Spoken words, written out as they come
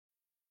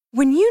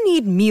When you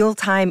need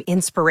mealtime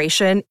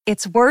inspiration,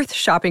 it's worth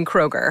shopping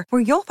Kroger,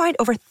 where you'll find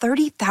over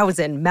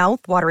 30,000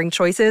 mouth-watering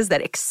choices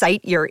that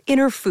excite your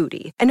inner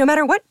foodie. And no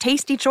matter what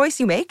tasty choice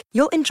you make,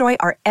 you'll enjoy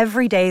our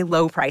everyday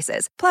low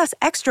prices, plus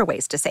extra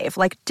ways to save,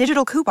 like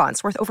digital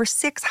coupons worth over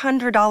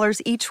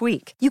 $600 each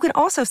week. You can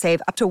also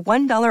save up to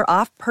 $1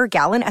 off per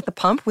gallon at the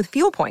pump with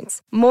fuel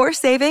points. More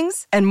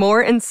savings and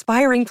more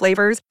inspiring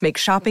flavors make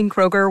shopping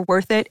Kroger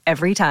worth it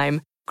every time.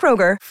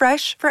 Kroger,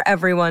 fresh for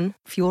everyone.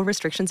 Fuel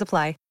restrictions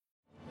apply.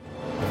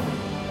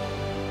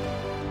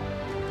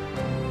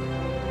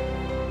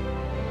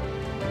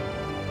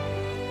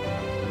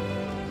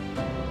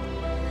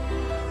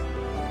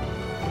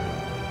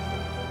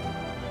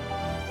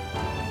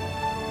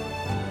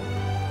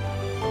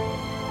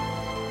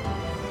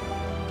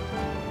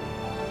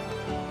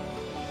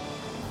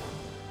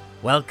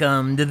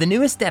 Welcome to the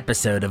newest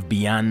episode of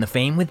Beyond the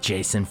Fame with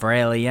Jason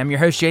Fraley. I'm your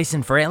host,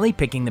 Jason Fraley,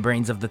 picking the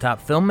brains of the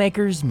top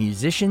filmmakers,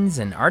 musicians,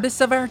 and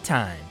artists of our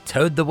time.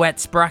 Toad the Wet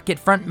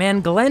Sprocket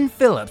frontman Glenn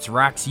Phillips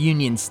rocks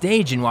Union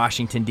Stage in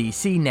Washington,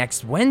 D.C.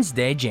 next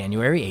Wednesday,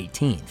 January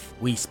 18th.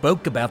 We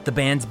spoke about the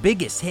band's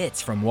biggest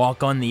hits, from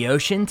Walk on the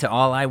Ocean to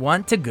All I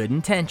Want to Good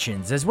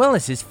Intentions, as well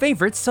as his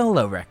favorite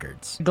solo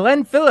records.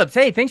 Glenn Phillips,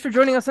 hey, thanks for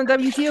joining us on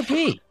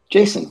WTOP.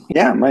 Jason,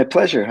 yeah, my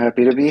pleasure.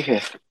 Happy to be here.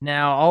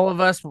 Now, all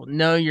of us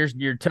know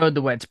your Toad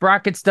the Wet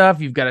Sprocket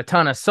stuff. You've got a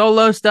ton of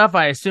solo stuff.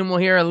 I assume we'll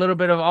hear a little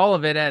bit of all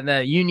of it at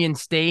the Union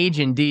Stage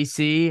in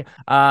D.C.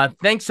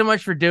 Thanks so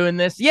much for doing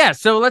this. Yeah,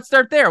 so let's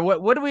start there.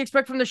 What do we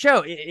expect from the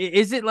show?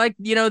 Is it like,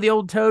 the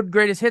old Toad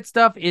greatest hit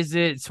stuff? Is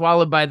it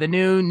swallowed by the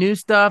new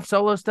stuff,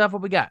 solo stuff?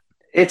 What we got?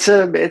 It's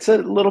a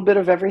little bit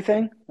of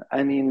everything.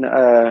 I mean,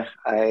 I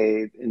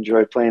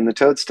enjoy playing the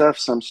Toad stuff,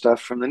 some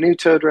stuff from the new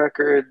Toad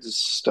records,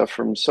 stuff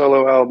from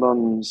solo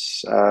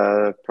albums,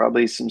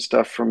 probably some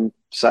stuff from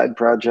side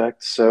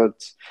projects. So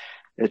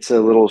it's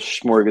a little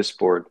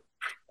smorgasbord.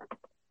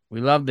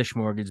 We love the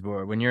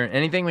smorgasbord. When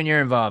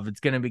you're involved, it's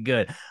going to be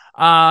good.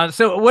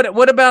 So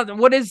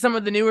what is some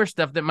of the newer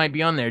stuff that might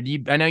be on there?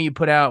 I know you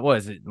put out,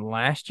 was it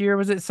last year?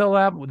 Was it solo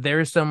album? There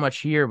Is So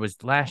Much Here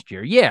was last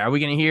year. Yeah. Are we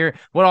going to hear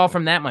what all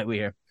from that might we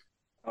hear?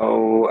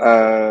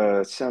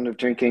 Sound of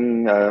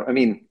Drinking.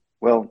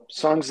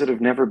 Songs that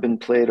have never been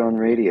played on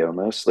radio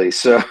mostly.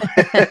 So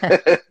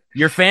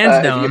your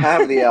fans know if you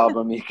have the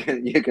album, you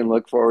can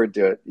look forward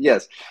to it.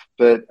 Yes.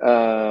 But,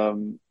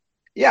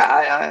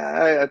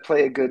 I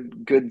play a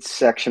good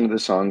section of the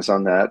songs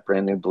on that.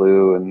 Brand New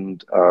Blue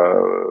and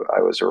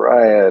I Was a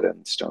Riot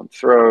and Stone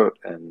Throat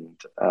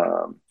and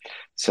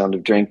Sound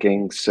of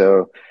Drinking.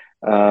 So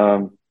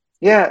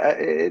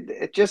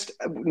it just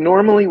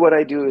normally what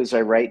I do is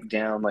I write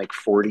down like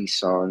 40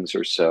 songs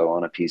or so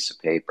on a piece of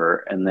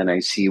paper, and then I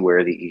see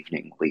where the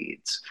evening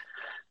leads.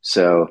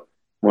 So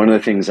one of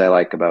the things I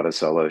like about a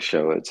solo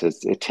show is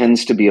it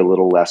tends to be a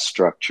little less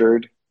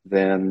structured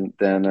than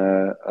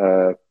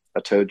a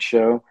Toad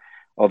show,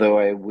 although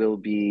I will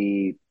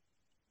be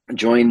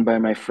joined by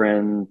my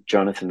friend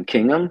Jonathan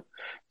Kingham.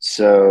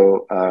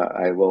 So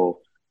I will,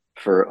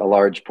 for a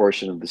large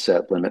portion of the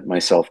set, limit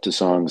myself to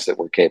songs that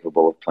we're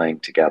capable of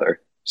playing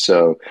together.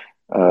 So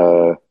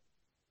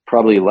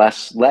probably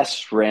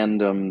less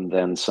random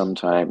than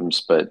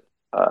sometimes, but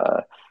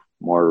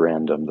more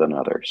random than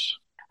others.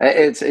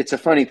 It's a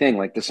funny thing.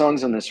 Like the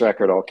songs on this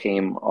record all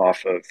came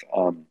off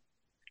of,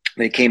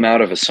 they came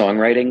out of a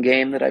songwriting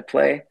game that I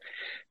play.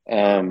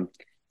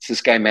 It's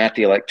this guy, Matt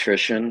the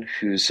Electrician,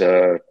 who's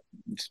a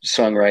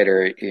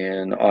songwriter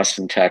in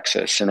Austin,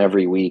 Texas. And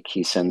every week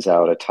he sends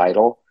out a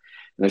title.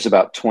 And there's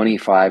about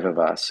 25 of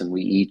us, and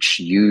we each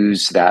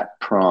use that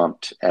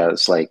prompt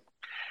as to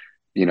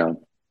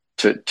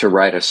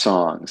write a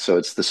song. So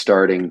it's the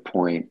starting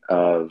point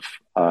of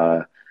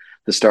a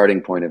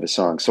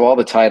song. So all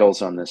the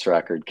titles on this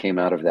record came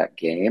out of that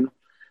game.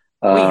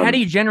 Wait, how do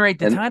you generate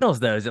the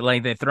titles, though? Is it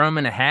like they throw them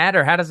in a hat,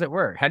 or how does it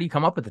work? How do you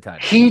come up with the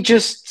titles? He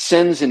just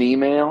sends an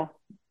email,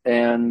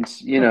 and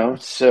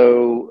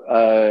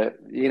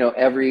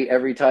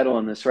every title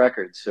on this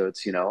record. So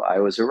it's I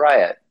Was a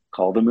Riot,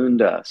 Call the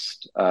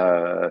Moondust,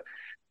 that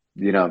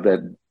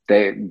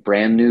they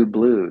Brand New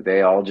Blue.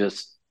 They all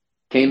just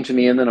came to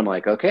me, and then I'm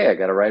like, okay, I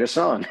got to write a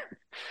song,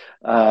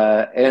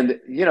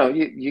 and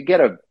you get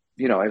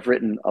I've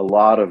written a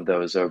lot of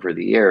those over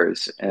the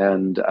years,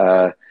 and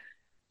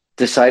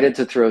decided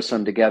to throw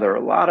some together.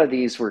 A lot of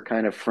these were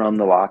kind of from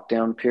the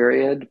lockdown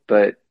period,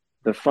 but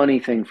the funny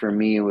thing for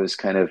me was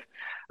kind of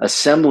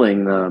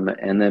assembling them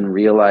and then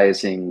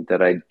realizing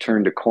that I'd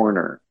turned a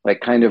corner,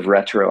 like kind of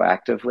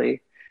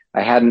retroactively.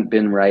 I hadn't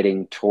been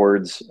writing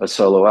towards a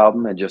solo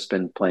album. I'd just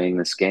been playing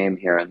this game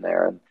here and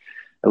there. And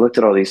I looked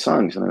at all these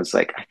songs and I was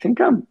like, I think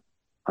I'm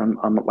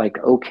like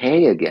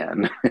okay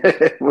again,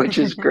 which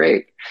is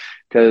great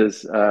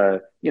because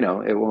it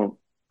won't.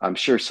 I'm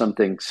sure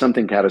something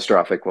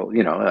catastrophic will,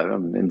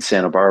 in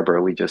Santa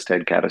Barbara, we just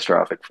had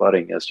catastrophic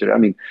flooding yesterday. I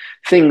mean,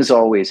 things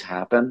always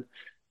happen,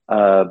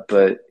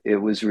 but it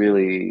was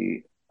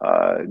really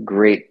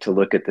great to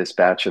look at this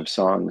batch of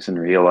songs and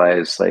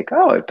realize like,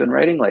 oh, I've been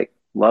writing like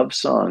love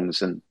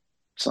songs and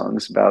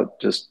songs about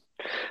just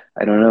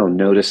I don't know,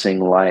 noticing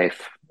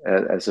life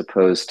as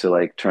opposed to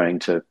like trying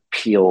to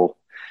peel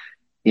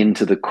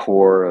into the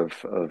core of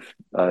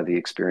the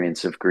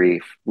experience of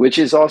grief, which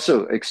is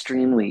also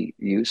extremely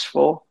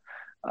useful.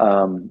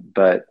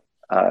 But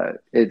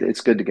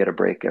it's good to get a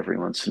break every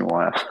once in a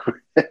while.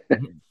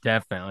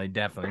 Definitely,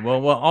 definitely.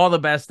 Well, all the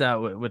best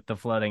out with the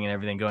flooding and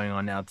everything going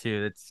on now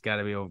too. That's got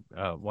to be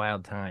a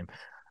wild time.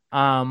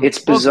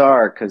 It's Well,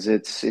 bizarre because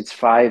it's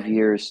 5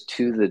 years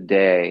to the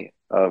day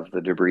of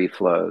the debris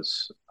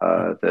flows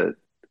that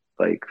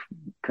like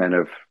kind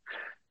of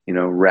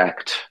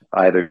wrecked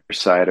either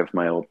side of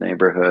my old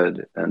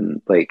neighborhood,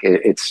 and like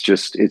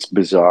it's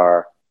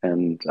bizarre.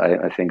 And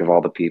I think of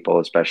all the people,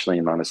 especially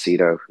in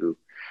Montecito, who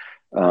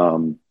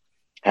um,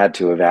 had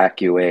to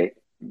evacuate,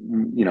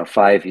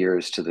 5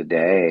 years to the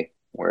day,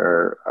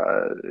 where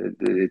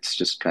it's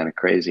just kind of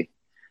crazy.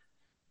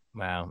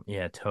 wow,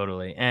 yeah,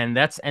 totally. And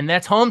that's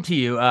home to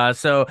you.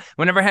 So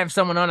whenever I have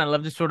someone on, I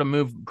love to sort of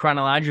move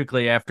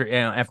chronologically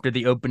after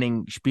the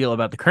opening spiel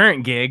about the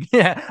current gig.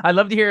 I'd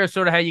love to hear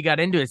sort of how you got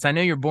into it. So I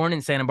know you're born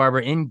in Santa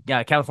Barbara in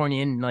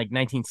California in like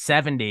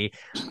 1970.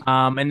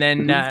 And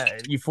then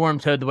Mhm. you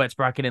formed Toad the Wet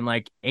Sprocket in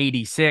like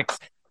 86.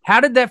 How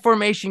did that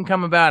formation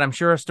come about? I'm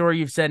sure a story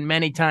you've said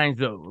many times,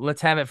 but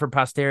let's have it for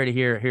posterity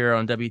here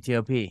on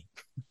WTOP.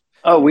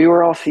 Oh, we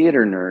were all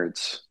theater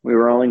nerds. We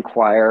were all in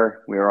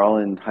choir. We were all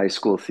in high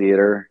school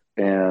theater,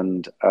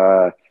 and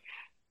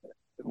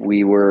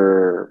we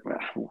were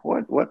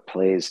what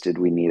plays did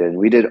we meet in?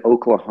 We did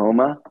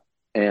Oklahoma,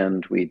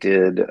 and we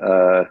did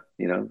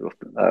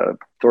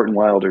Thornton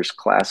Wilder's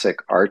classic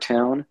Our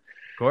Town. Of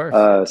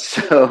course.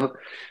 So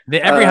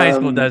Every high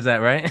school um, does that,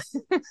 right?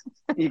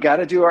 you got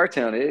to do Our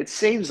Town. It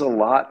saves a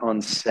lot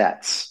on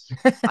sets.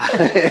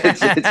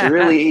 It's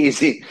really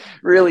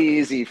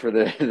easy for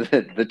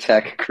the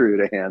tech crew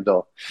to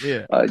handle.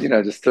 Yeah.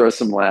 Just throw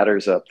some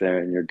ladders up there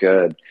and you're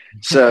good.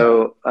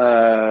 So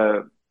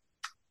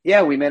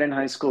yeah, we met in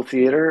high school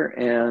theater,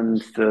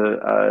 and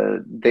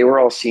they were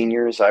all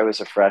seniors. I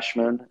was a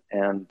freshman,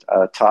 and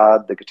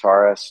Todd, the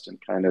guitarist, and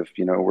kind of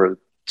we're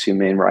two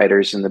main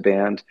writers in the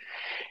band.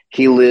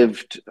 He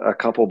lived a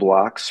couple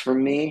blocks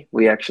from me.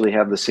 We actually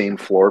have the same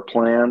floor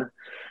plan,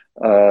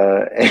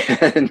 uh,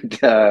 and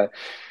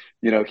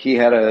he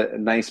had a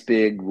nice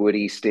big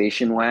woody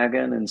station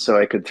wagon, and so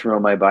I could throw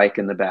my bike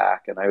in the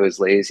back. And I was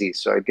lazy,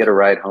 so I'd get a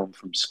ride home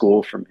from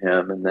school from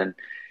him, and then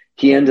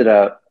he ended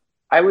up.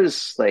 I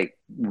was like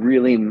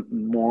really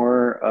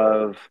more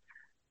of.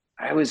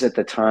 I was at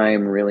the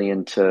time really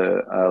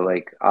into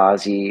like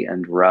Ozzy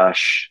and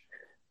Rush,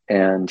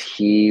 and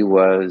he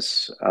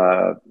was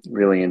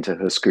really into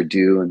Husker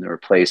Du and the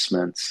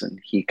Replacements, and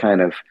he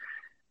kind of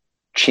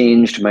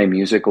changed my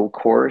musical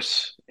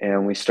course,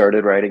 and we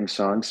started writing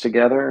songs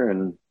together.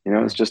 And it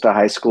was just a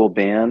high school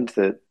band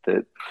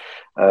that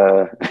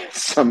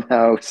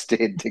somehow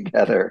stayed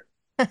together.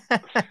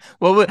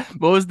 What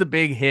was the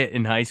big hit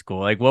in high school?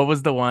 Like, what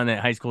was the one at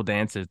high school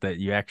dances that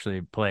you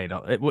actually played?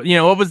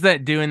 What was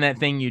that doing that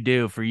thing you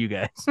do for you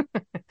guys?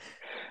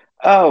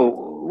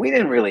 Oh, we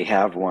didn't really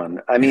have one.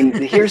 I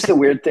mean, here's the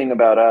weird thing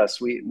about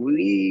us.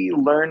 We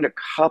learned a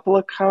couple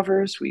of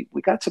covers. We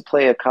got to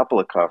play a couple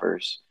of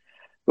covers,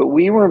 but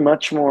we were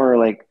much more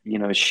like,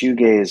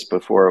 shoegaze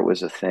before it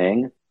was a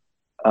thing.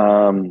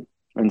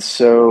 And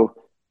so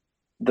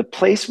the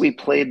place we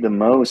played the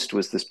most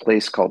was this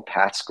place called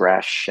Pat's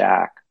Grass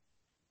Shack.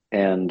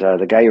 And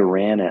the guy who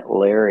ran it,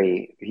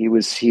 Larry, he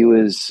was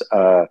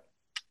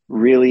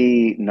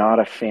really not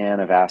a fan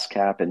of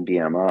ASCAP and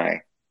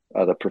BMI,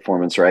 the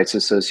Performance Rights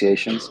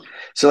Associations.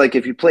 So, like,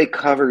 if you play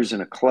covers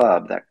in a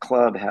club, that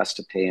club has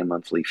to pay a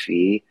monthly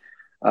fee,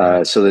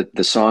 Right. so that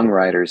the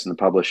songwriters and the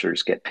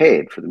publishers get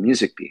paid for the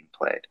music being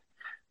played.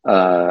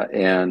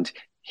 And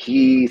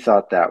he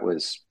thought that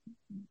was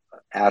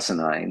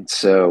asinine.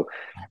 So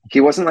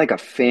he wasn't like a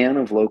fan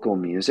of local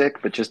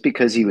music, but just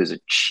because he was a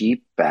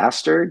cheap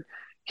bastard,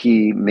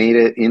 he made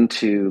it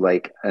into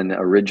like an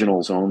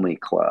originals only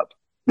club.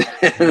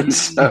 And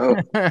so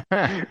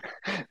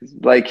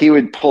like he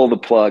would pull the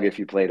plug if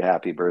you played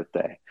Happy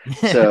Birthday.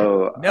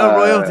 So No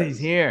royalties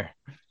here.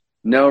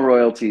 no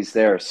royalties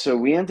there. So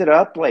we ended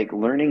up like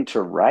learning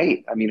to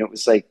write. I mean, it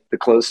was like the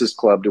closest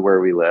club to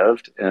where we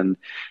lived. And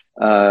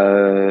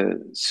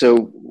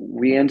so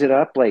we ended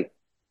up like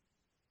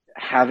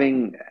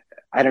having,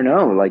 I don't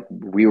know, like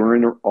we were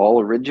an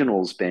all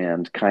originals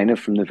band kind of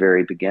from the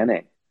very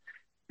beginning.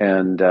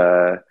 And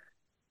that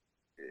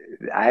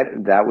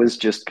was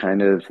just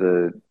kind of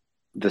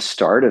the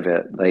start of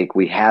it. Like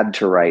we had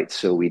to write,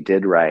 so we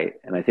did write.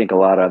 And I think a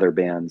lot of other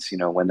bands,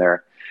 when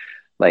they're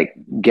like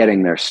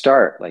getting their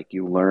start, like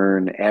you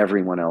learn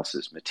everyone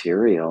else's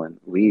material, and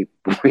we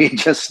we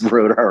just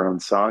wrote our own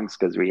songs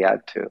because we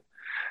had to.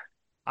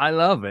 I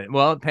love it.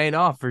 Well, it paid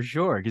off for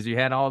sure because you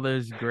had all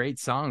those great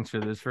songs for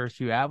those first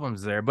few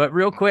albums there. But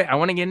real quick, I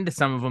want to get into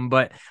some of them.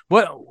 But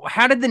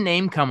how did the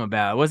name come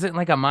about? Was it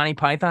like a Monty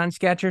Python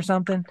sketch or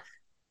something?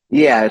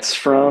 Yeah,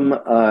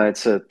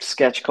 it's a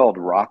sketch called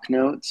Rock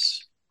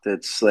Notes.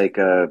 That's like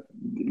a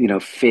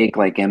fake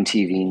like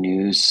MTV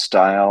News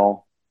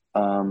style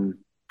um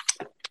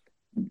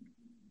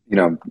you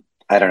know,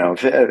 I don't know,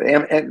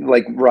 and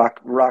like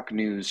rock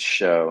news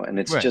show, and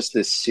it's Right. just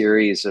this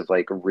series of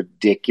like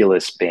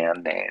ridiculous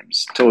band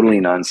names, totally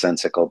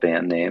nonsensical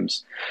band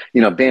names.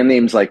 Band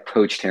names like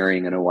Poached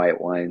Herring and a White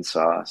Wine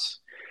Sauce,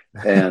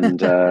 and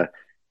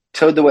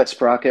Toad the Wet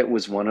Sprocket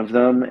was one of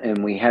them.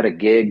 And we had a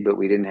gig, but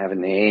we didn't have a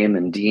name.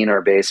 And Dean,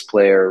 our bass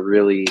player,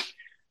 really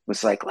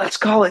was like, "Let's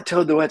call it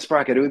Toad the Wet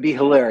Sprocket. It would be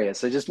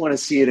hilarious. I just want to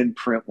see it in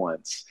print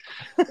once."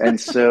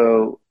 And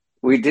so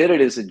we did it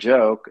as a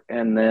joke,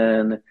 and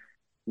then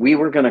we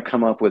were going to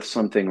come up with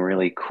something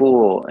really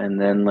cool.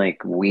 And then,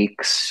 like,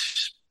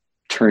 weeks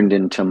turned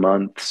into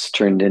months,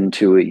 turned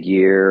into a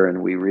year.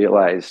 And we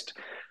realized,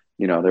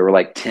 there were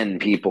like 10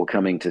 people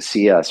coming to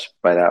see us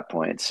by that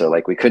point. So,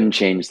 like, we couldn't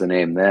change the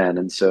name then.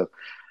 And so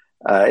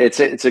it's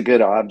a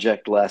good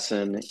object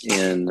lesson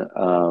in,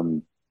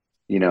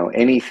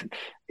 any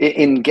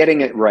in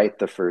getting it right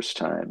the first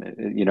time,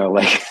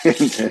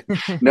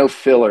 like no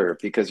filler,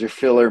 because your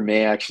filler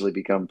may actually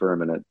become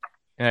permanent.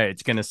 Hey,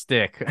 it's gonna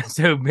stick,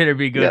 so it better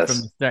be good from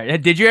the Yes.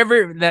 start. Did you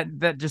ever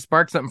that just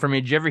sparked something for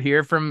me? Did you ever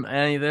hear from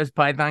any of those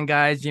Python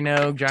guys? John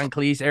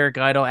Cleese, Eric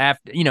Idle,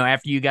 after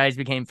you guys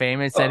became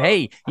famous, said, Uh, "Hey,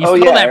 you oh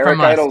stole yeah, that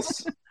from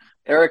us."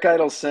 Eric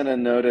Idle sent a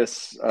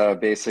notice.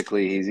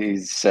 Basically, he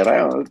said,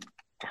 "I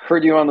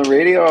heard you on the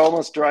radio. I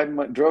almost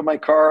drove my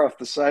car off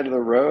the side of the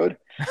road."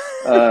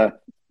 Uh,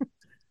 and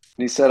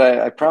he said,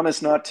 I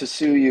promise not to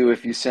sue you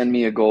if you send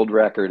me a gold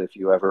record if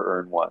you ever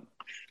earn one.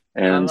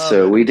 I And love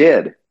so it. we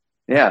did.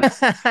 Yeah.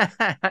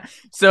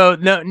 So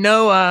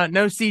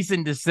no cease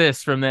and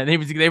desist from that.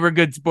 They were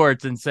good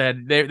sports and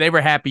said they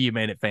were happy you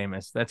made it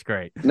famous. That's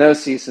great. No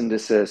cease and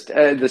desist.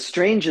 The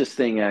strangest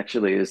thing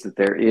actually is that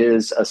there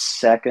is a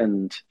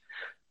second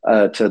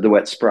to the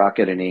Wet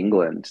Sprocket in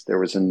England.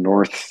 There's a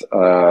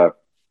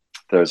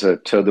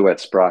Toad the Wet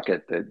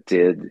Sprocket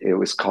it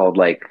was called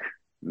like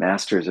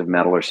Masters of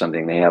Metal or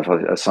something. They have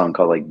a song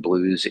called like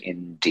Blues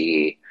in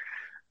D.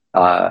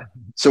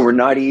 So we're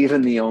not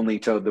even the only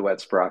Toad the Wet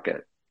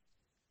Sprocket.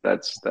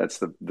 That's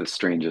the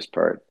strangest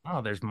part.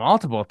 Oh, there's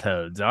multiple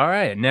toads. All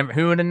right. Never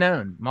who would have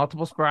known?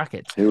 Multiple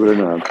sprockets. Who would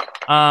have known?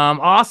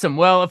 Awesome.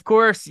 Well, of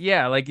course,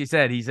 yeah, like you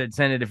said, he said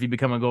send it if you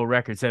become a gold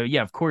record. So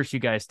yeah, of course you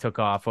guys took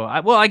off. Well,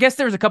 I guess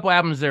there was a couple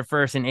albums there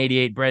first in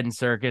 88, Bread and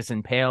Circus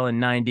and Pale in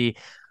 90.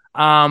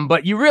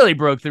 But you really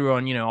broke through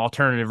on,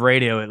 alternative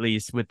radio, at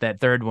least with that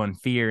third one,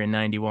 Fear in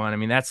 91. I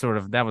mean, that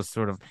was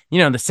sort of, the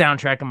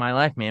soundtrack of my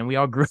life, man. We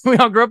all grew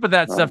up with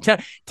that stuff. Oh,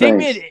 Take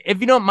thanks. me, if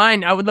you don't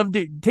mind, I would love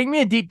to take me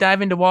a deep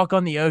dive into Walk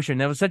on the Ocean.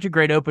 That was such a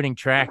great opening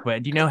track,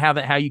 but do you know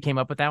how you came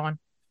up with that one?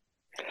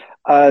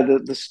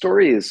 The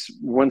story is,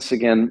 once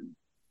again,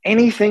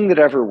 anything that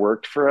ever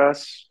worked for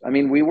us. I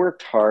mean, we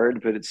worked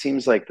hard, but it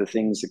seems like the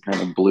things that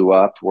kind of blew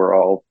up were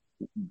all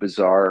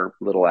bizarre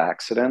little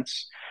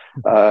accidents.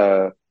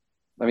 Uh,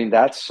 I mean,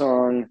 that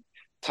song,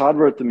 Todd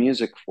wrote the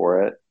music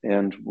for it,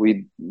 and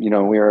we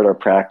were at our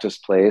practice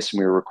place and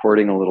we were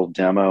recording a little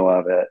demo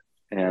of it,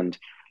 and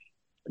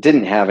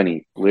didn't have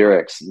any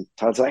lyrics. And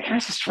Todd's like, "I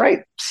just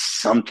write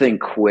something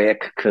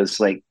quick because,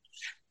 like,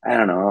 I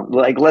don't know,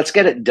 like, let's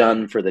get it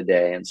done for the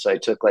day." And so I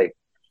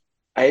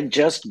had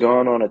just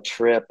gone on a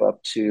trip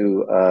up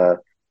to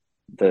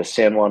the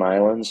San Juan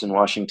Islands in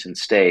Washington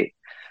State,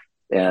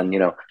 and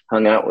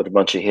hung out with a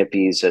bunch of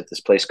hippies at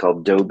this place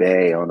called Doe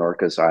Bay on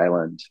Orcas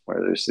Island, where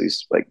there's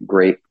these like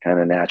great kind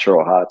of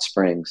natural hot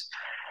springs.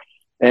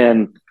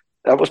 And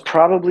that was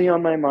probably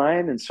on my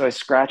mind, and so I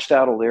scratched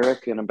out a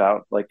lyric in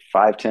about like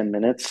 5-10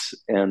 minutes,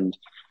 and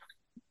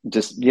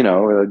just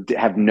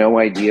have no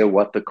idea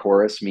what the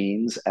chorus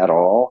means at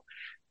all.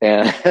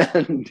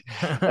 And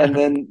and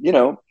then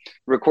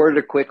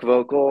recorded a quick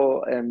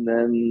vocal. And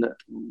then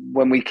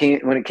when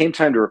it came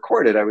time to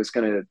record it, I was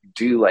going to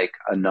do like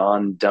a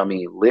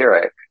non-dummy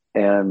lyric,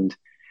 and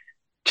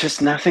just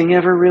nothing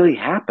ever really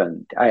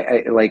happened.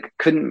 I like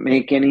couldn't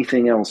make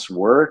anything else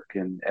work,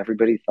 and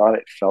everybody thought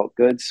it felt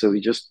good, so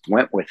we just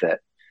went with it.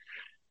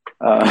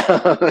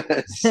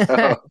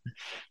 So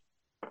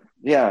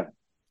yeah,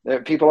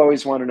 people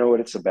always want to know what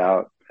it's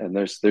about, and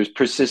there's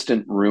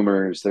persistent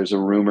rumors. There's a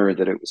rumor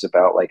that it was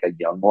about like a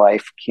Young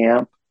Life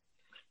camp,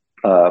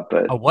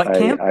 but A what I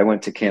camp? I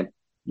went to Camp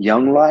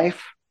Young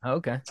Life. Oh,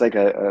 okay. It's like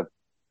a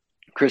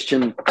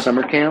Christian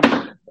summer camp,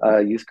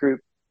 youth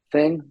group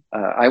thing.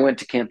 I went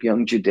to Camp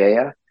Young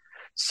Judea,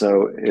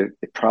 so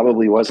it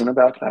probably wasn't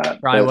about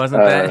that, Probably but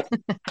wasn't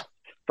that.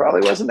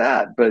 probably wasn't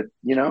that. But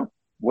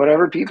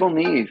whatever people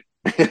need.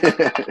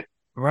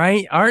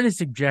 Right? Art is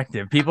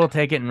subjective. People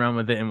take it and run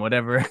with it in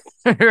whatever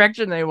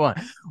direction they want.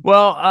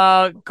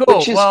 Well, cool.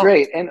 Which is Well,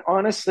 great. And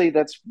honestly,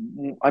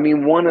 I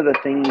mean, one of the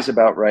things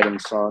about writing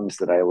songs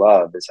that I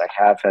love is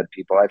I've had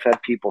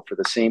people for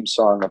the same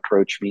song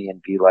approach me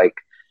and be like,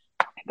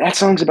 "That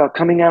song's about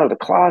coming out of the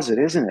closet,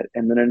 isn't it?"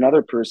 And then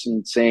another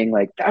person saying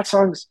like, "That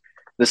song's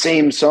the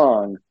same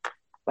song.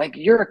 Like,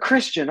 you're a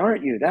Christian,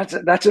 aren't you?"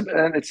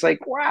 And it's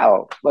like,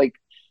 wow, like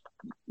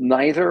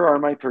neither are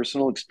my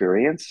personal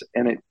experience.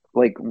 And it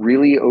like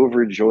really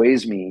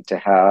overjoys me to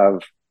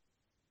have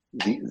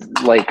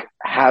like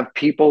have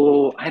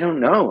people, I don't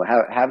know,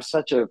 have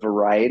such a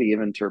variety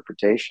of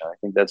interpretation. I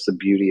think that's the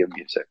beauty of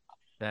music.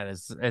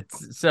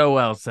 It's so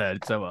well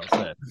said. So well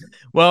said.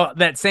 Well,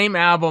 that same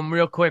album,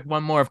 real quick,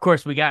 one more. Of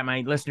course,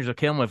 my listeners will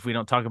kill me if we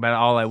don't talk about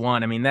All I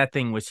Want. I mean, that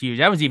thing was huge.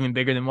 That was even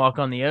bigger than Walk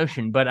on the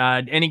Ocean. But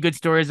any good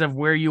stories of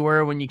where you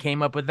were when you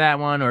came up with that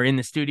one, or in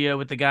the studio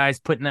with the guys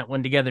putting that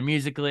one together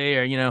musically,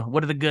 or,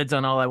 what are the goods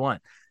on All I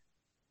Want?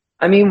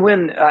 I mean,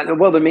 when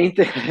the main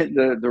thing,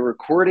 the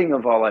recording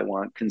of All I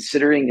Want,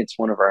 considering it's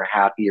one of our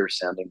happier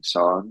sounding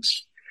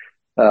songs,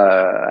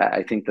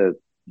 I think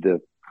the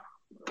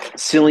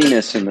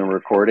silliness in the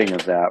recording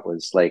of that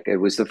was like, it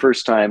was the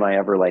first time I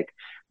ever like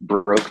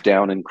broke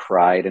down and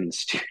cried in the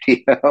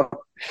studio.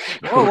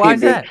 Oh, why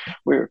is that?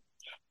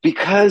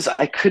 Because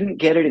I couldn't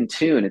get it in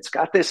tune. It's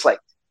got this like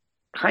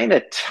kind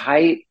of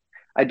tight.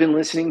 I've been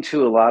listening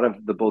to a lot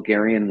of the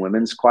Bulgarian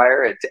women's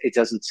choir. It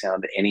doesn't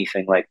sound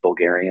anything like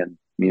Bulgarian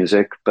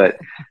music, but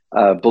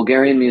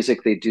Bulgarian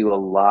music, they do a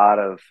lot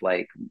of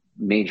like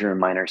major and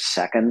minor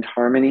second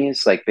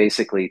harmonies, like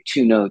basically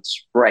two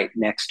notes right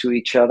next to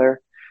each other,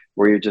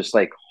 where you're just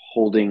like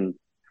holding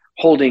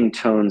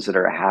tones that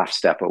are a half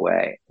step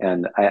away.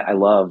 And I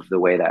love the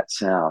way that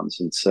sounds.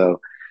 And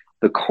so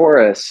the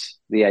chorus,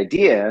 the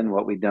idea and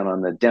what we've done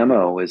on the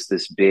demo was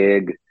this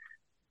big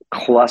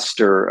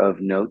cluster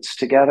of notes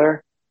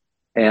together.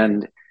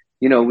 And,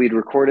 we'd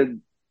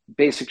recorded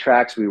basic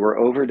tracks. We were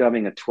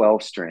overdubbing a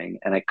 12 string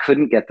and I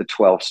couldn't get the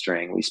 12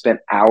 string. We spent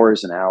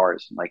hours and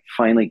hours and like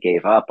finally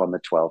gave up on the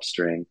 12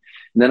 string.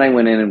 And then I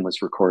went in and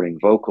was recording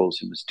vocals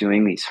and was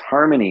doing these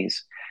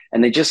harmonies,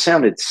 and they just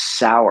sounded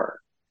sour.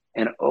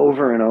 And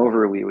over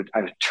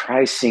I would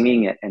try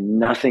singing it and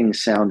nothing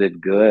sounded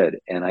good.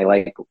 And I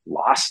like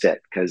lost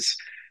it because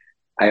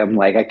I'm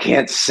like, I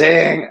can't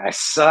sing. I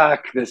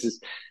suck.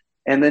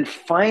 And then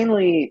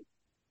finally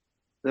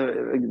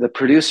the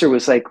producer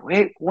was like,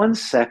 wait 1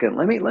 second,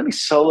 let me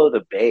solo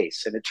the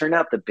bass. And it turned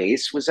out the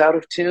bass was out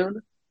of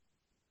tune.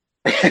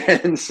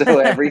 And so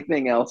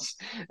everything else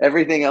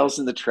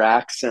in the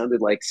track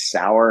sounded like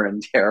sour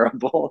and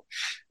terrible.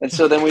 And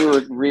so then we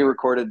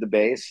re-recorded the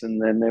bass,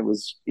 and then it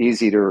was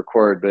easy to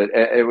record. But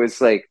it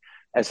was like,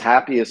 as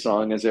happy a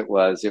song as it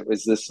was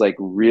this like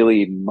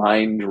really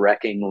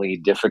mind-wreckingly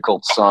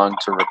difficult song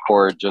to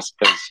record, just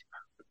because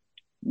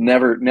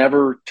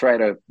never try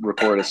to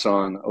record a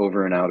song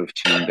over an out of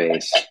tune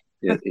bass.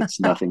 It's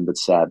nothing but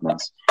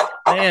sadness.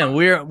 Man,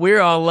 we're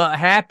all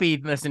happy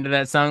listening to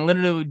that song.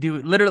 Literally,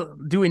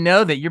 do we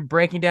know that you're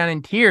breaking down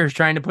in tears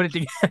trying to put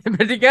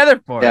it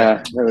together for us?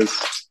 Yeah,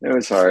 it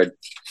was hard.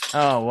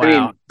 Oh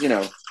wow! I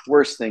mean,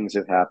 worse things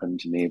have happened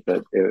to me,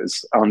 but it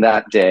was on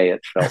that day.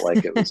 It felt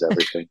like it was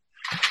everything.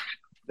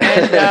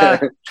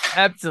 And,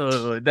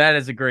 absolutely, that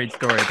is a great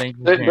story. Thank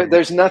you. But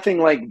there's nothing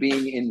like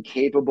being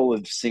incapable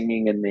of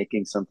singing and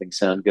making something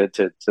sound good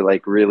to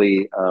like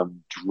really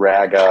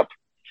drag up.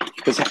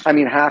 Because I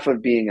mean, half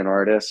of being an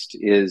artist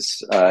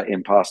is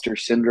imposter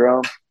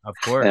syndrome, of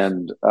course.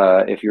 And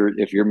if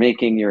you're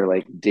making your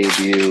like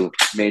debut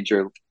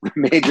major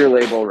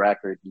label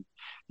record,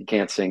 you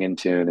can't sing in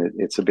tune.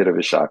 It's a bit of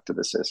a shock to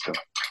the system.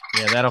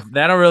 Yeah,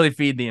 that'll really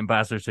feed the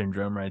imposter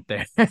syndrome right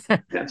there.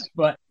 Yes.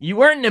 But you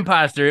weren't an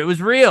imposter; it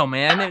was real,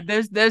 man.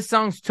 Those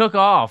songs took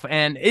off,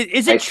 and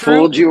is it true? I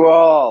fooled you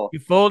all. You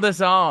fooled us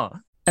all.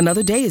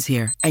 Another day is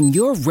here, and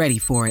you're ready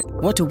for it.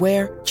 What to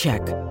wear?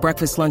 Check.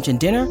 Breakfast, lunch, and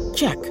dinner?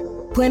 Check.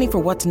 Planning for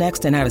what's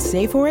next and how to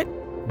save for it?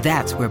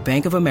 That's where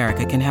Bank of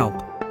America can help.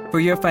 For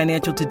your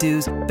financial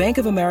to-dos, Bank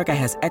of America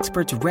has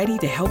experts ready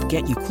to help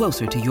get you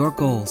closer to your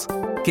goals.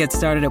 Get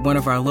started at one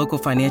of our local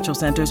financial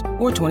centers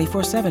or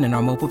 24/7 in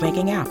our mobile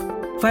banking app.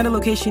 Find a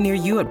location near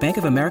you at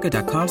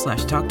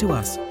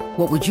bankofamerica.com/talktous.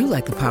 What would you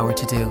like the power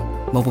to do?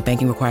 Mobile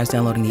banking requires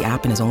downloading the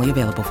app and is only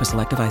available for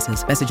select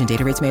devices. Message and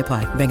data rates may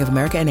apply. Bank of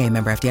America N.A.,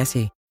 member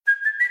FDIC.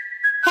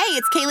 Hey,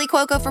 it's Kaylee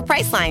Cuoco for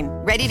Priceline.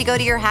 Ready to go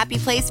to your happy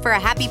place for a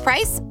happy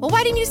price? Well,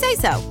 why didn't you say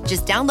so?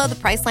 Just download the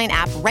Priceline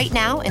app right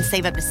now and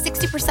save up to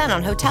 60%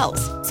 on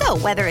hotels. So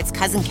whether it's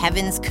Cousin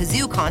Kevin's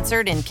Kazoo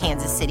Concert in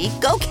Kansas City,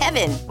 go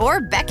Kevin,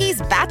 or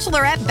Becky's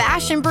Bachelorette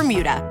Bash in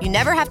Bermuda, you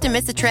never have to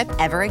miss a trip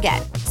ever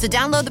again. So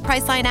download the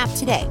Priceline app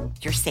today.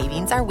 Your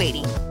savings are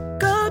waiting.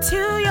 Go to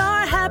your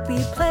happy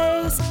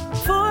place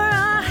for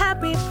a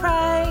happy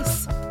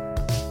price.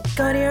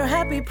 Go to your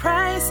happy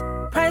price,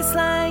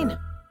 Priceline.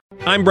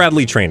 I'm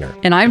Bradley Trainer.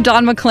 And I'm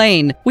Don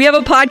McClain. We have a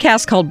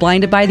podcast called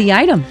Blinded by the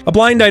Item. A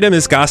blind item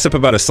is gossip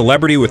about a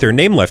celebrity with their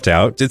name left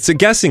out. It's a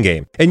guessing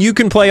game, and you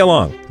can play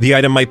along. The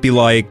item might be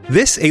like,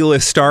 this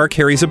A-list star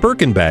carries a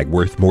Birkin bag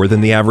worth more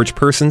than the average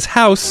person's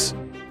house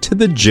to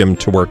the gym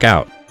to work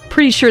out.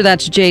 Pretty sure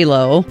that's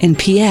J-Lo. And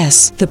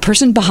P.S. the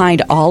person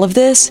behind all of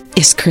this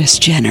is Kris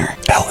Jenner,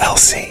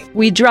 LLC.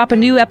 We drop a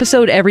new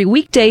episode every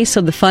weekday so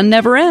the fun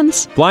never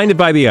ends. Blinded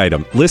by the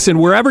Item. Listen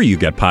wherever you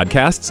get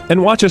podcasts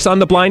and watch us on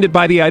the Blinded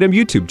by the Item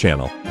YouTube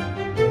channel.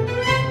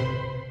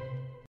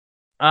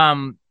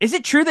 Is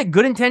it true that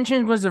Good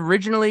Intentions was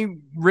originally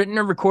written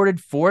or recorded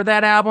for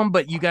that album,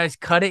 but you guys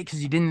cut it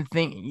because you didn't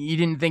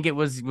think it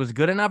was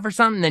good enough or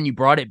something? Then you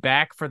brought it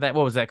back for that.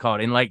 What was that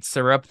called? In Light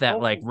Syrup, that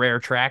like rare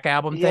track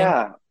album thing?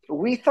 Yeah,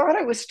 we thought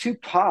it was too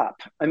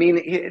pop. I mean,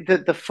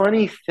 the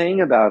funny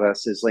thing about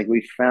us is like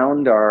we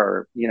found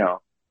our,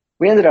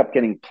 we ended up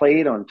getting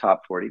played on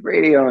top 40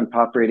 radio and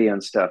pop radio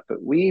and stuff,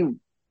 but we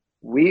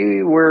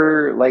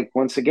were like,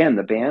 once again,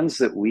 the bands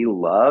that we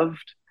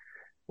loved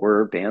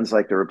were bands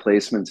like the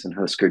Replacements and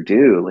Husker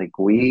Du. Like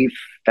we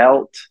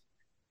felt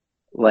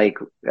like,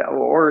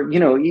 or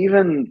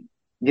even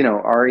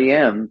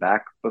REM,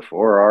 back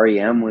before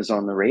REM was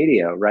on the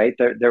radio, right?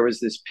 There was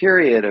this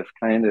period of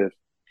kind of,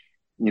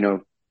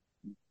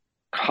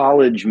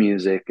 college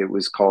music, it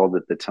was called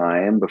at the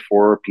time,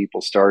 before people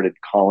started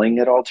calling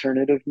it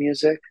alternative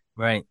music.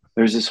 Right.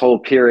 There's this whole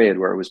period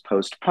where it was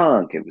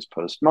post-punk, it was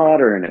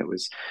postmodern, it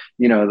was,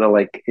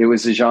 it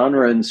was a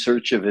genre in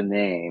search of a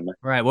name.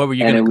 Right. What were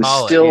you going to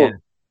call it? Yeah.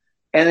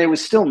 And it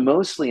was still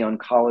mostly on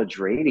college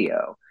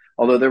radio,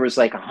 although there was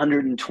like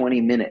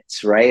 120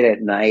 minutes right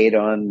at night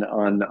on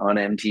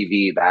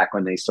MTV back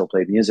when they still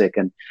played music,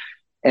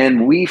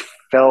 and we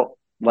felt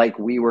like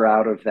we were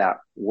out of that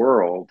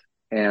world,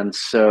 and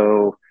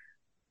so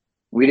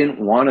we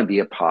didn't want to be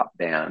a pop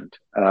band.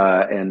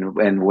 And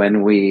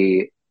when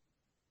we,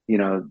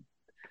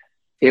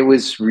 it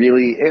was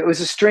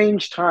a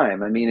strange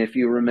time. I mean, if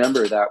you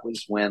remember, that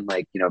was when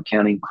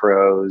Counting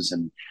Crows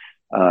and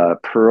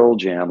Pearl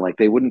Jam, like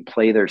they wouldn't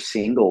play their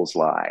singles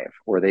live,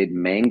 or they'd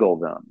mangle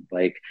them.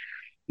 Like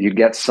you'd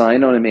get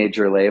signed on a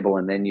major label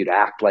and then you'd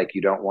act like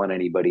you don't want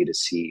anybody to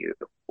see you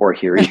or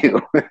hear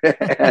you.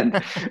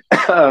 And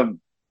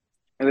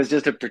it was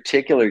just a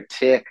particular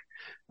tick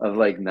of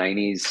like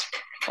 90s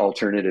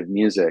alternative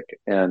music.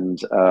 And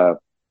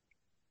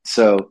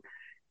so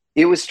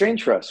it was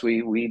strange for us.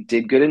 We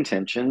did Good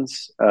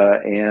Intentions,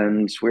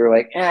 and we were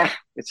like,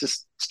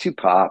 it's too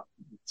pop.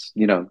 It's,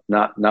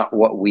 not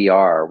what we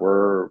are.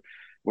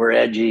 We're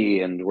edgy,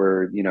 and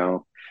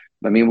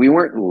we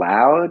weren't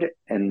loud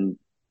and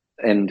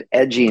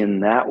edgy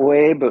in that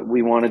way, but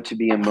we wanted to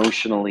be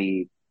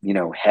emotionally,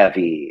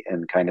 heavy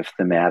and kind of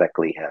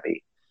thematically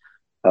heavy.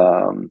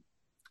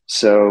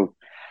 So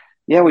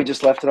yeah, we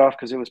just left it off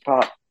because it was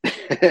pop.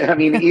 I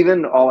mean,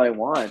 even All I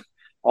Want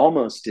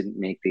almost didn't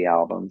make the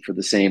album for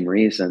the same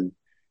reason.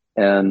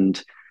 And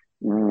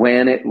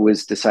when it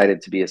was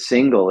decided to be a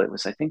single, it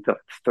was, I think, the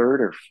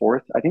third or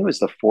fourth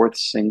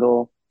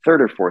single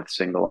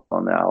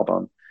on the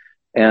album.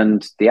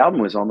 And the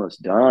album was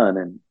almost done,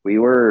 and we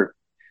were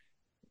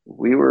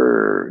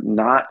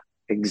not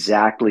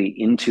exactly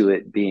into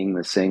it being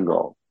the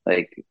single.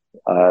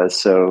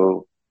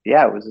 So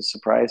yeah, it was a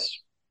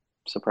surprise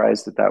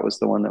that was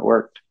the one that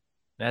worked.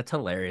 That's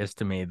hilarious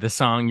to me. The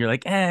song, you're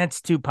like,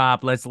 it's too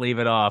pop, let's leave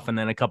it off. And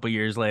then a couple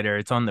years later,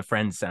 it's on the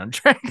Friends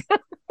soundtrack.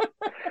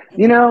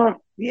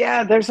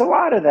 Yeah, there's a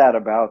lot of that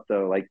about,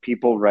 though, like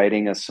people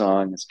writing a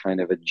song as kind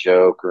of a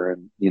joke or,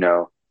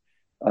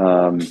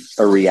 a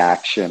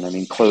reaction. I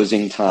mean,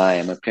 Closing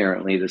Time,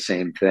 apparently the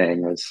same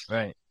thing was,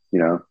 right.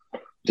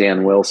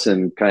 Dan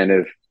Wilson kind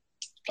of,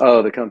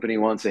 the company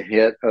wants a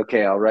hit.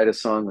 Okay, I'll write a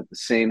song with the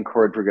same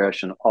chord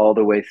progression all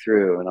the way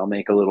through, and I'll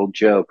make a little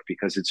joke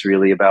because it's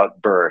really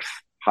about birth.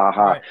 Ha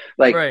ha.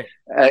 Right. Right.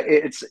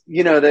 It's,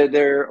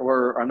 there,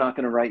 or I'm not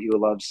going to write you a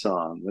love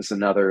song was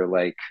another,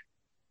 like,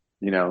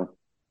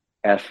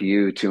 F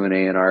you to an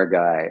A&R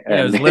guy.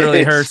 Yeah, it was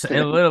literally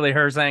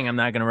her saying, I'm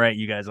not going to write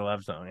you guys a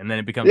love song. And then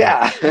it becomes,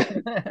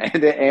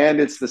 and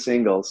it's the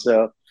single.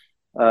 So,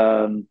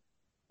 it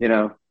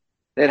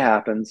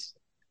happens.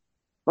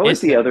 What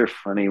was the other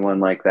funny one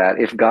like that?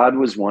 If God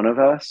Was One of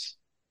Us.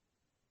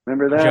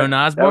 Remember that? Joan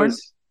Osborne?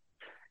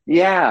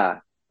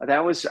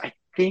 That was, I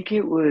think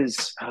it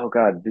was,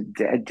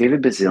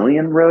 David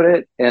Bazilian wrote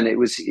it. And he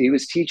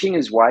was teaching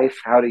his wife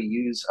how to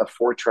use a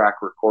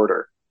 4-track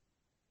recorder.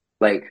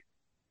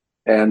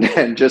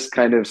 And just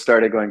kind of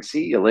started going,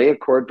 see, you lay a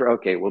chord,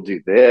 okay, we'll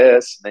do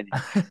this. And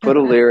then you put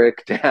a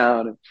lyric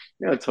down,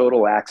 a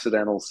total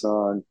accidental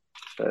song.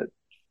 But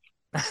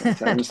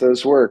sometimes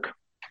those work.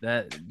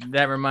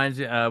 That reminds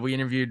me, we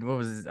interviewed,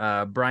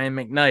 Brian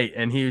McKnight,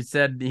 and he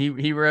said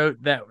he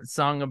wrote that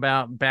song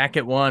about Back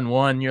at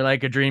One, You're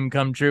Like a Dream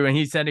Come True. And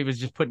he said he was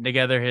just putting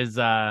together his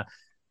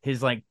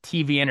like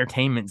TV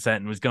entertainment set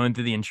and was going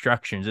through the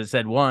instructions. It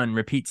said 1,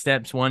 repeat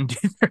steps 1, 2,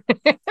 3.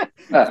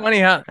 It's funny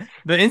how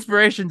the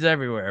inspiration's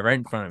everywhere, right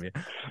in front of you.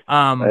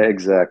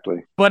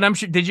 Exactly. But I'm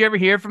sure, did you ever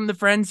hear from the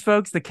Friends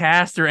folks, the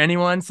cast, or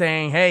anyone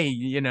saying, hey,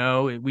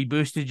 we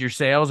boosted your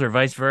sales, or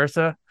vice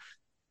versa?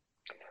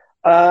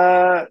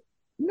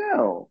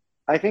 No.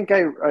 I think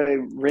I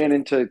ran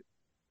into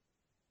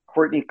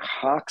Courtney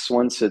Cox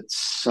once at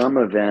some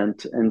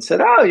event and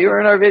said, "Oh, you were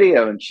in our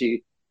video," and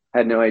she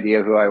had no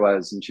idea who I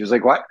was, and she was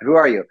like, "What? Who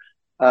are you?"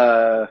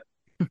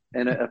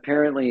 And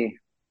apparently,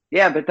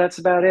 yeah, but that's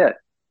about it.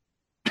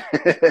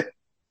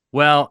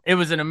 Well, it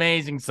was an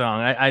amazing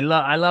song. I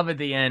love at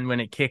the end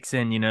when it kicks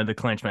in, the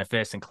clench my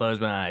fist and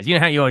close my eyes. You know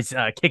how you always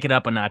kick it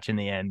up a notch in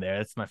the end there.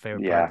 That's my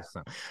favorite part of Yeah, the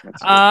song.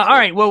 that's All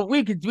right. Well,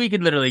 we could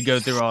literally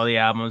go through all the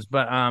albums,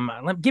 but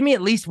give me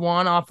at least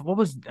one off. What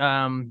was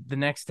the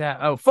next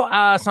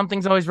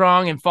Something's Always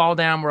Wrong and Fall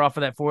Down were off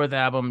of that fourth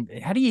album.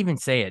 How do you even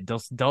say it?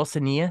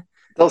 Dulcinea?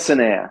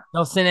 Dulcinea.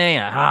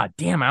 Dulcinea. Ah,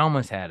 damn, I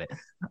almost had it.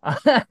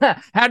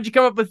 How did you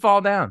come up with Fall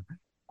Down?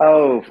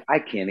 Oh, I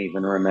can't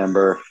even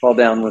remember. Fall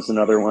Down was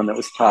another one that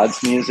was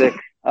Todd's music.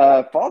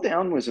 Fall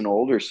Down was an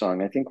older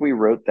song. I think we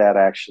wrote that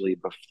actually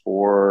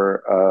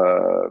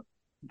before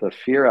the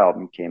Fear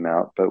album came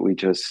out, but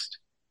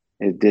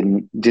it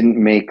didn't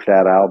make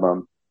that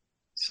album.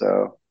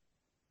 So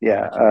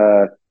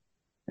yeah,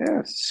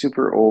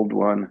 super old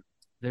one.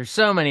 There's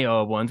so many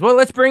old ones. Well,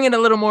 let's bring it a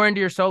little more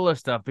into your solo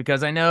stuff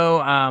because I know,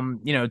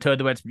 Toad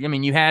the Wet. I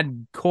mean, you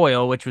had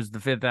Coil, which was the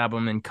fifth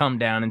album, and Come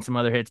Down and some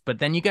other hits, but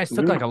then you guys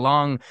took like a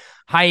long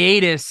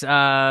hiatus.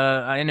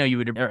 I know you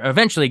would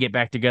eventually get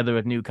back together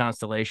with New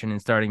Constellation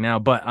and Starting Now,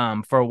 but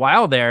for a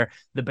while there,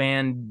 the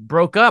band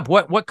broke up.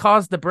 What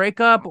caused the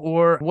breakup,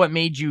 or what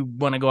made you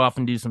want to go off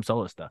and do some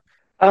solo stuff?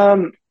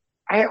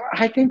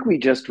 I think we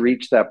just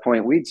reached that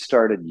point. We'd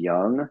started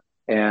young.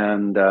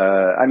 And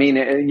I mean,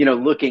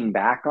 looking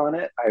back on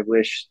it, I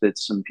wish that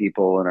some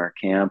people in our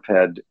camp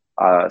had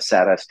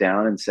sat us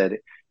down and said,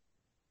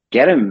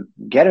 get a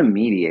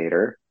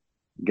mediator,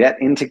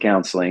 get into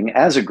counseling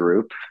as a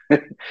group,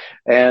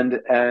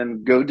 and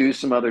go do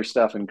some other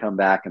stuff and come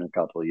back in a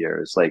couple of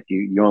years. Like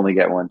you only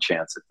get one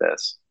chance at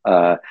this.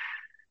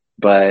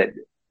 But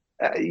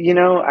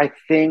I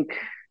think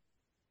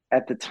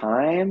at the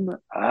time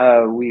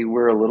we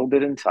were a little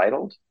bit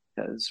entitled.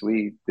 Because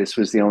this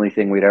was the only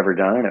thing we'd ever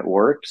done and it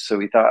worked. So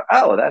we thought,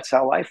 oh, that's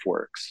how life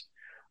works.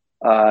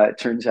 It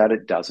turns out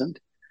it doesn't,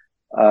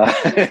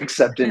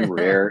 except in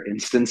rare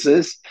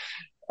instances.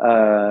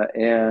 I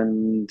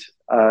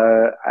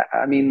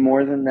mean,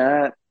 more than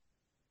that,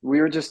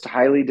 we were just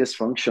highly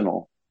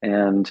dysfunctional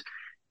and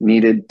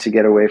needed to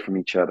get away from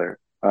each other.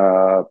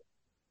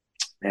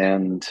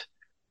 And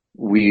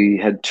we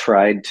had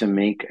tried to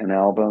make an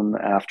album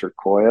after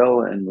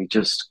Coil and we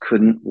just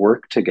couldn't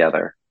work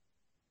together.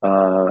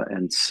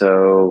 And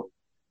so,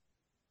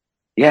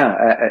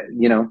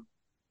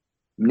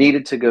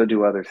 needed to go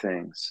do other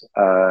things.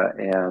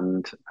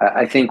 And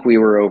I think we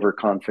were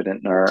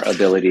overconfident in our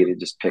ability to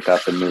just pick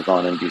up and move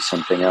on and do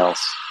something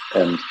else.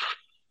 And,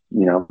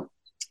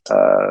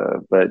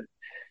 but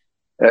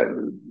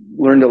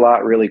learned a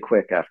lot really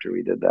quick after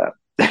we did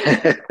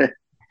that.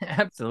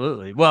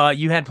 Absolutely. Well,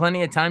 you had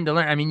plenty of time to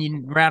learn. I mean,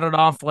 you rattled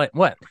off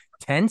what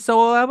 10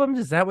 solo albums?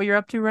 Is that what you're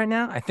up to right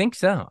now? I think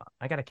so.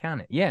 I got to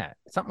count it. Yeah,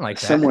 something like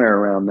that. Somewhere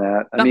around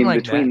that. Something I mean,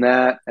 like between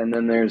that and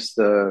then there's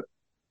the,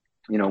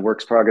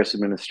 Works Progress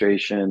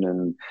Administration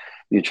and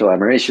Mutual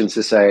Admiration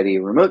Society,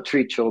 Remote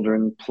Treat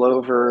Children,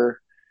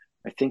 Plover.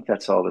 I think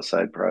that's all the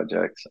side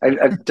projects.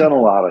 I've done a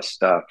lot of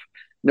stuff.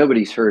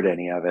 Nobody's heard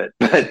any of it,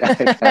 but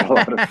I've had a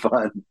lot of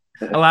fun.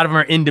 A lot of them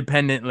are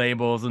independent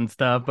labels and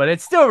stuff, but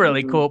it's still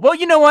really cool. Well,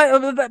 you know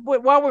what?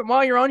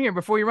 While you're on here,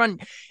 before you run,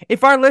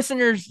 if our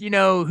listeners,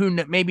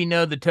 who maybe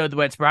know the Toad the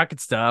Wet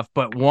Sprocket stuff,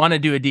 but want to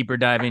do a deeper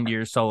dive into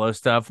your solo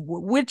stuff,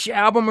 which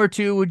album or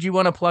two would you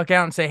want to pluck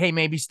out and say, hey,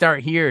 maybe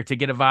start here to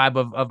get a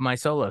vibe of my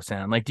solo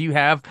sound? Like, do you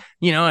have,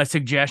 a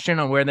suggestion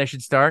on where they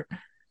should start?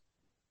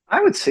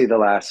 I would say the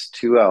last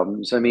two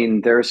albums. I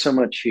mean, There's So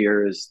Much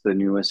Here is the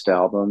newest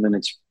album, and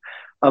it's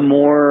a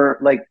more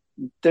like,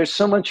 There's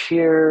So Much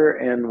Here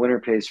and Winter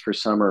Pays for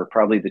Summer are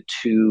probably the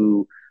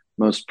two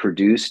most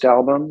produced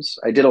albums.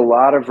 I did a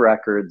lot of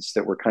records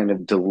that were kind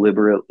of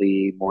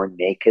deliberately more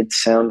naked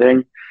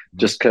sounding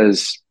just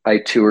because I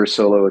tour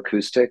solo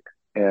acoustic.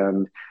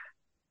 And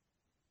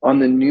on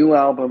the new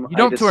album, you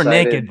don't tour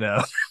naked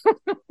though.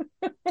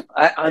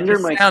 Under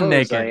my clothes,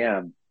 naked. I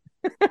am.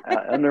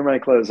 Under my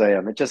clothes, I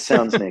am. It just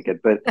sounds naked.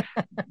 But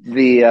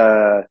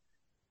the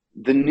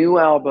new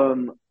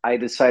album, I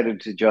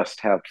decided to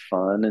just have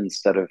fun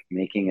instead of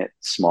making it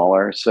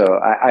smaller. So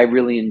I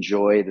really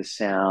enjoy the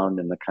sound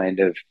and the kind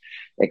of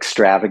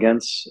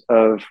extravagance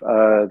of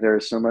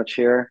There's So Much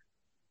Here.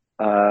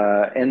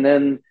 And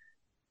then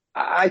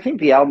I think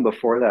the album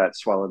before that,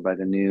 Swallowed by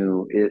the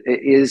New,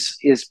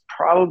 is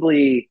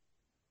probably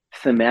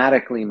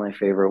thematically my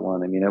favorite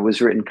one. I mean, it was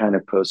written kind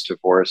of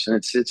post-divorce, and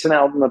it's an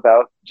album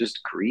about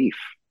just grief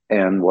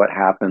and what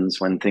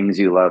happens when things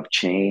you love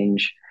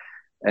change.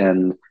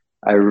 And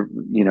I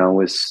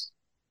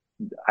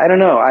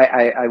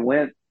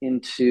went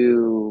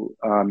into,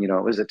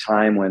 it was a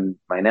time when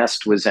my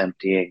nest was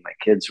emptying, my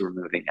kids were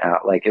moving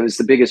out. Like, it was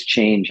the biggest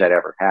change I'd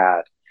ever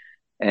had.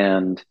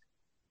 And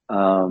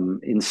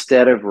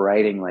instead of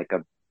writing like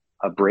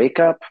a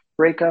breakup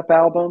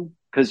album,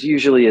 because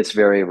usually it's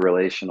very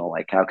relational,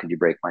 like, how could you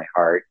break my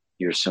heart?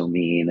 You're so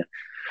mean.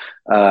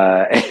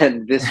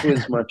 And this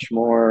was much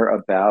more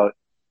about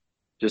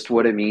just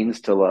what it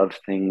means to love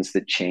things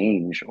that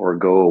change or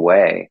go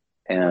away.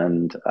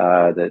 And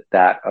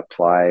that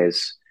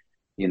applies,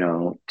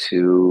 to,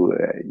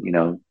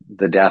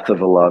 the death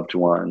of a loved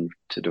one,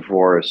 to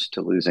divorce,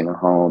 to losing a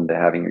home, to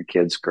having your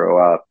kids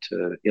grow up,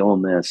 to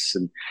illness.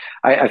 And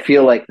I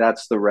feel like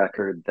that's the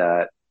record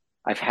that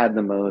I've had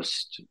the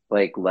most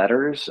like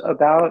letters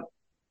about,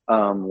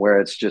 where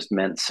it's just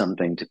meant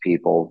something to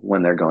people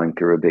when they're going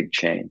through a big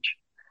change.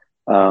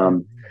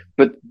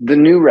 But the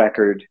new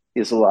record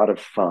is a lot of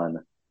fun,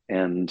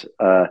 and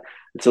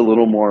it's a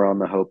little more on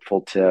the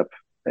hopeful tip.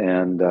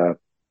 And, a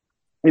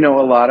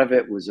lot of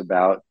it was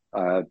about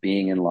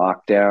being in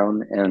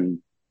lockdown, and,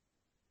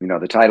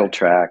 the title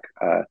track,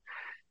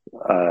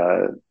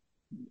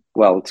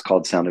 well, it's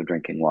called Sound of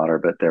Drinking Water,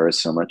 but there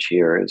is so much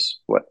here is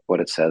what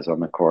it says on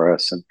the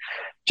chorus. And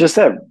just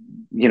that,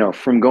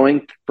 from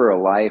going for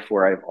a life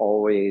where I've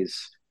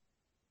always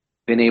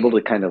been able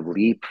to kind of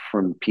leap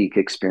from peak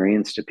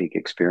experience to peak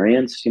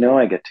experience,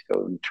 I get to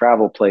go and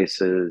travel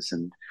places,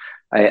 and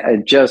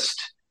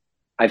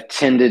I've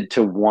tended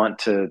to want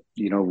to,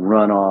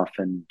 run off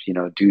and,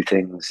 do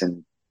things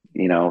and,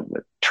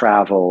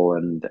 travel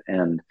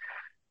and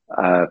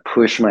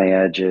push my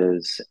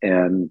edges.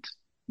 And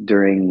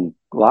during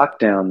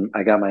lockdown,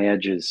 I got my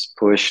edges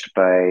pushed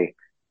by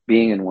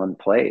being in one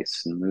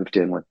place, and moved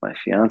in with my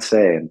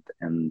fiance,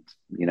 and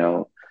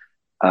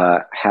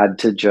had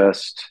to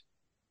just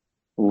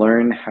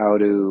learn how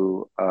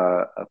to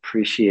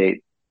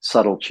appreciate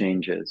subtle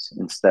changes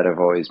instead of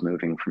always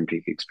moving from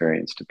peak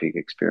experience to peak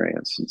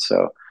experience. And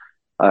so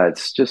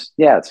it's just,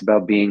 it's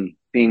about being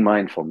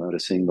mindful,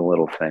 noticing the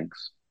little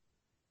things.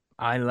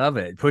 I love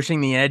it. Pushing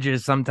the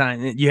edges.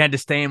 Sometimes you had to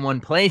stay in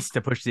one place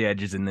to push the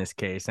edges in this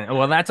case. And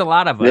well, that's a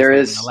lot of us. There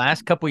is the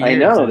last couple years. I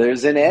know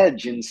there's an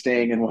edge in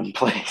staying in one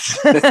place.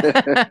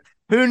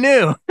 Who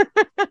knew?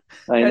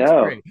 I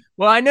know. Great.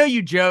 Well, I know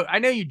you joke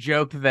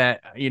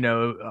that, a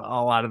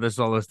lot of the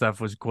solo stuff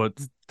was quote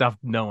stuff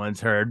no one's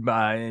heard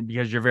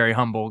because you're a very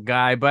humble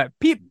guy. But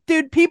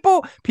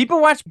people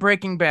watch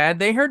Breaking Bad.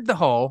 They heard the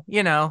whole,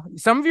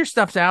 some of your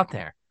stuff's out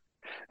there.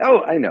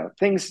 Oh, I know.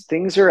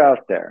 Things are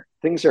out there.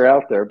 Things are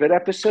out there. But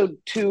episode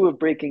 2 of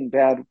Breaking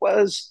Bad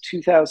was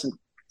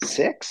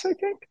 2006, I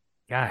think.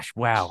 Gosh,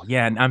 wow.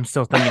 Yeah, and I'm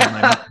still thinking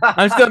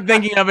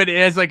of it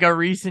as like a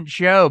recent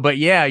show. But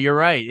yeah, you're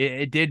right.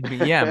 It did.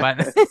 Yeah,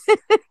 but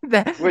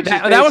that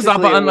was off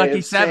of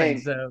Unlucky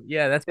 7. So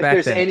yeah, that's back then.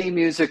 If there's any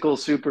musical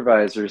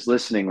supervisors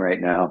listening right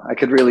now, I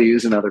could really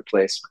use another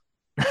placement.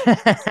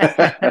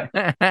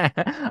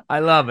 I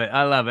love it.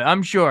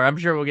 I'm sure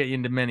we'll get you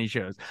into many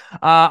shows.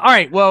 All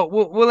right. Well,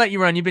 we'll let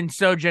you run. You've been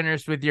so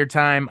generous with your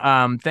time.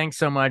 Thanks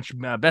so much.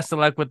 Best of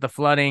luck with the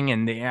flooding.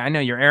 And I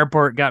know your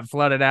airport got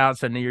flooded out.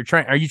 So you're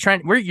trying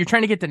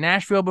to get to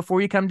Nashville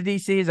before you come to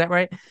DC. Is that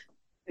right?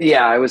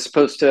 Yeah, I was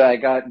supposed to. I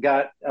got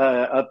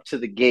up to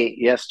the gate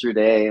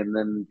yesterday, and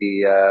then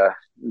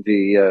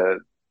the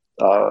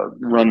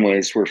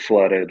runways were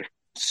flooded.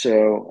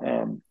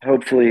 So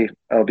hopefully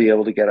I'll be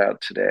able to get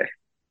out today.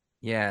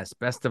 Yes,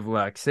 best of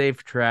luck.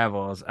 Safe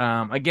travels.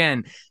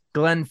 Again,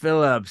 Glenn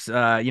Phillips,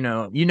 you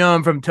know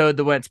him from Toad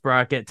the Wet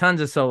Sprocket,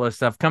 tons of solo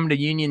stuff. Come to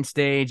Union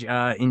Stage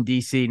in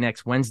DC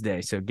next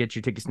Wednesday. So get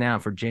your tickets now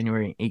for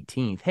January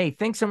 18th. Hey,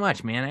 thanks so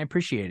much, man. I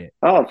appreciate it.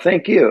 Oh,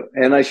 thank you.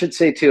 And I should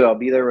say too, I'll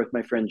be there with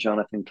my friend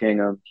Jonathan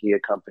King. He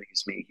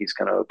accompanies me. He's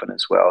going to open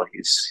as well.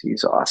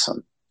 He's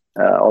awesome.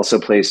 Also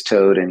plays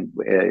Toad and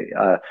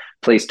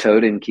plays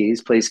Toad in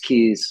Keys, plays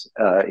Keys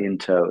in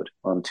Toad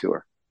on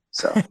tour.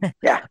 So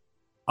yeah.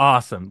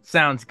 Awesome.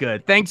 Sounds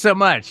good. Thanks so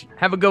much.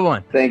 Have a good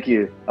one. Thank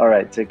you. All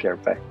right. Take care.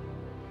 Bye.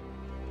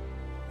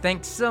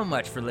 Thanks so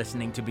much for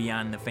listening to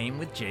Beyond the Fame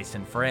with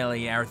Jason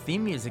Fraley. Our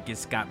theme music is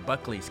Scott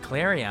Buckley's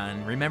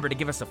Clarion. Remember to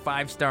give us a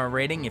 5-star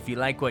rating if you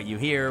like what you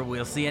hear.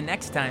 We'll see you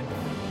next time.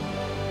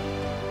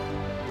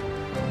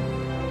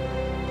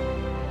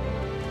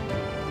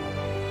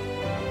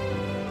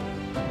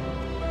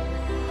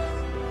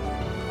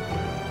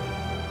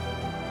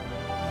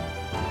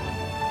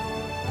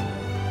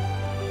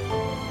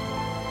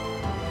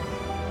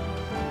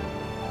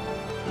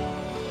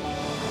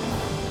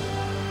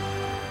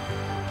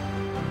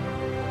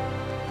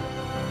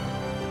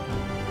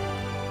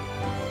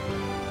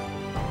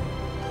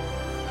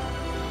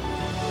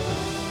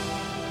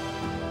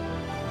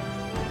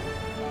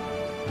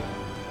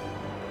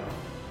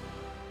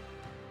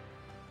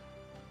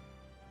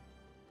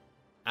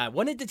 I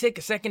wanted to take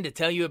a second to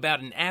tell you about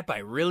an app I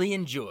really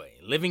enjoy.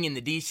 Living in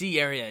the DC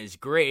area is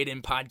great,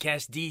 and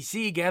Podcast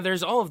DC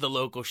gathers all of the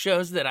local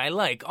shows that I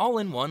like all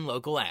in one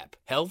local app.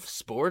 Health,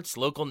 sports,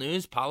 local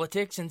news,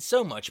 politics, and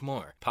so much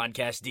more.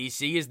 Podcast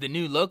DC is the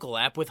new local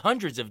app with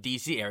hundreds of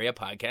DC area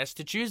podcasts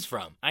to choose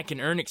from. I can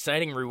earn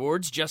exciting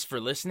rewards just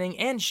for listening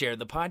and share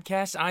the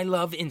podcasts I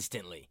love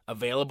instantly.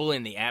 Available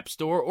in the App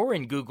Store or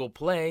in Google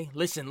Play,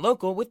 listen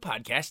local with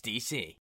Podcast DC.